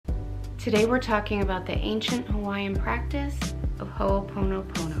Today we're talking about the ancient Hawaiian practice of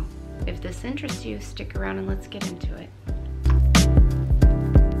Ho'oponopono. If this interests you, stick around and let's get into it.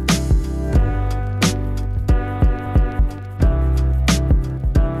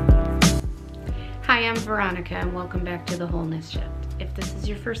 Hi, I'm Veronica and welcome back to the Wholeness Shift. If this is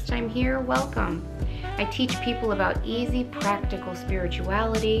your first time here, welcome. I teach people about easy, practical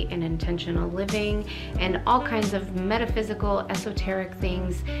spirituality and intentional living and all kinds of metaphysical, esoteric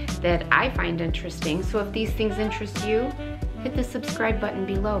things that I find interesting. So if these things interest you, hit the subscribe button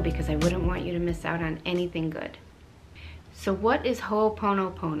below because I wouldn't want you to miss out on anything good. So what is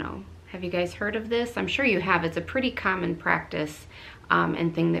Ho'oponopono? Have you guys heard of this? I'm sure you have. It's a pretty common practice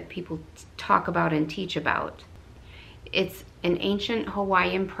and thing that people talk about and teach about. It's an ancient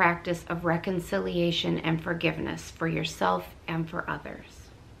Hawaiian practice of reconciliation and forgiveness for yourself and for others.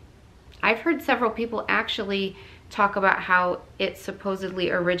 I've heard several people actually talk about how it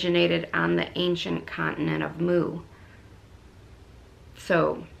supposedly originated on the ancient continent of Mu.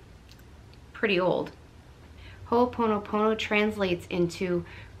 So, pretty old. Ho'oponopono translates into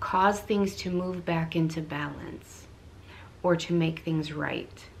cause things to move back into balance or to make things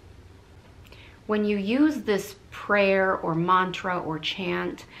right. When you use this prayer or mantra or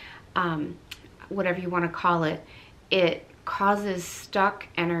chant, whatever you want to call it, it causes stuck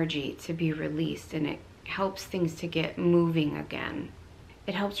energy to be released and it helps things to get moving again.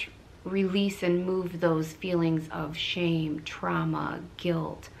 It helps release and move those feelings of shame, trauma,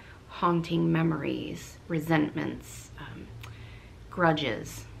 guilt, haunting memories, resentments,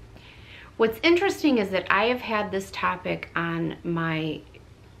 grudges. What's interesting is that I have had this topic on my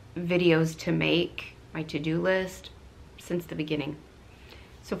videos to make, my to-do list, since the beginning.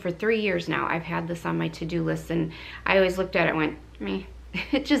 So for 3 years now, I've had this on my to-do list, and I always looked at it and went, meh.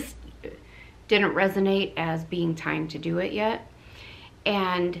 It just didn't resonate as being time to do it yet.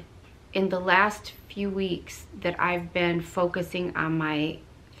 And in the last few weeks that I've been focusing on my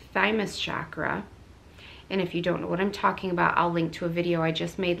thymus chakra, and if you don't know what I'm talking about, I'll link to a video I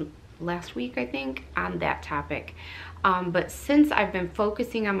just made last week, I think, on that topic. But since I've been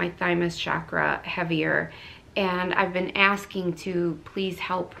focusing on my thymus chakra heavier, and I've been asking to please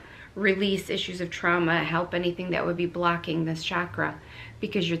help release issues of trauma, help anything that would be blocking this chakra,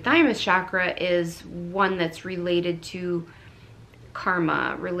 because your thymus chakra is one that's related to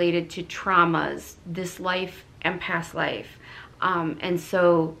karma, related to traumas, this life and past life. And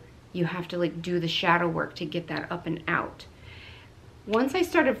so you have to like do the shadow work to get that up and out. Once I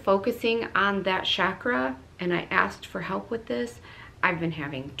started focusing on that chakra and I asked for help with this, I've been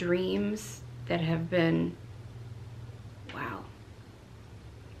having dreams that have been, wow,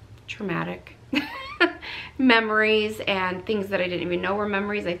 traumatic. Memories and things that I didn't even know were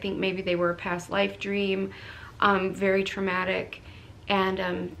memories. I think maybe they were a past life dream, very traumatic,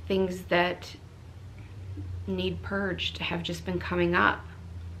 and things that need purged have just been coming up.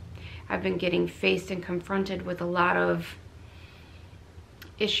 I've been getting faced and confronted with a lot of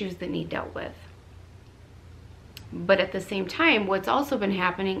issues that need dealt with. But at the same time, what's also been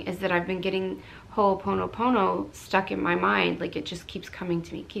happening is that I've been getting Ho'oponopono stuck in my mind. Like it just keeps coming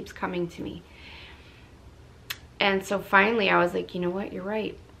to me, keeps coming to me. And so finally I was like, you know what, you're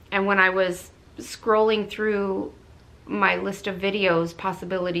right. And when I was scrolling through my list of videos,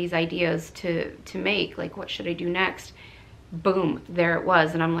 possibilities, ideas to make, like what should I do next? Boom, there it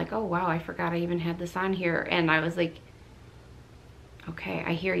was. And I'm like, oh wow, I forgot I even had this on here. And I was like, okay,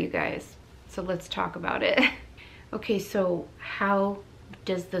 I hear you guys. So let's talk about it. Okay, so how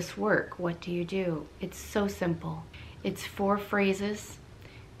does this work? What do you do? It's so simple. It's 4 phrases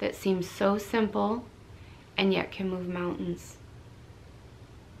that seem so simple and yet can move mountains.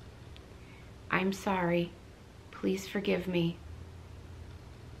 I'm sorry. Please forgive me.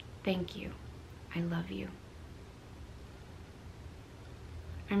 Thank you. I love you.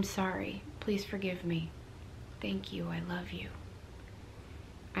 I'm sorry. Please forgive me. Thank you. I love you.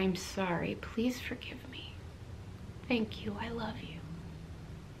 I'm sorry. Please forgive me. Thank you. I love you.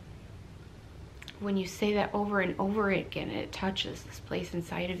 When you say that over and over again, it touches this place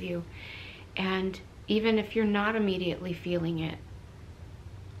inside of you. And even if you're not immediately feeling it,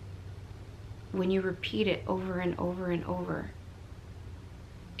 when you repeat it over and over and over,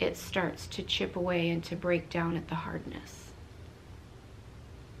 it starts to chip away and to break down at the hardness.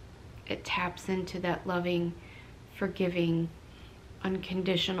 It taps into that loving, forgiving,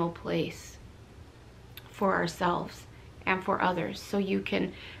 unconditional place for ourselves and for others. So you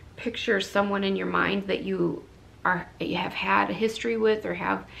can picture someone in your mind that you have had a history with or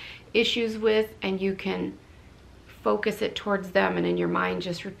have issues with, and you can focus it towards them, and in your mind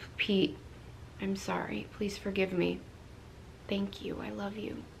just repeat, I'm sorry, please forgive me, thank you, I love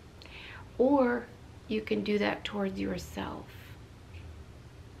you. Or you can do that towards yourself.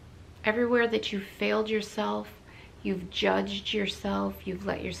 Everywhere that you've failed yourself, you've judged yourself, you've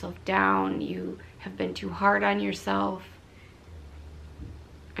let yourself down, you have been too hard on yourself,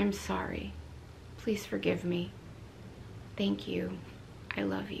 I'm sorry. Please forgive me. Thank you. I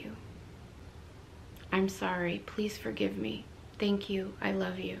love you. I'm sorry. Please forgive me. Thank you. I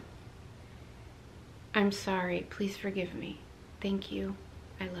love you. I'm sorry. Please forgive me. Thank you.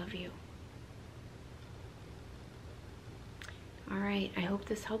 I love you. All right. I hope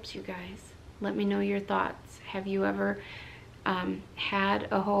this helps you guys. Let me know your thoughts. Have you ever had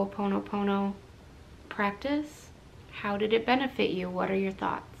a Ho'oponopono practice? How did it benefit you? What are your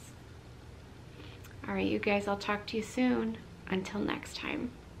thoughts? All right, you guys, I'll talk to you soon. Until next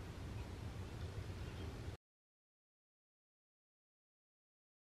time.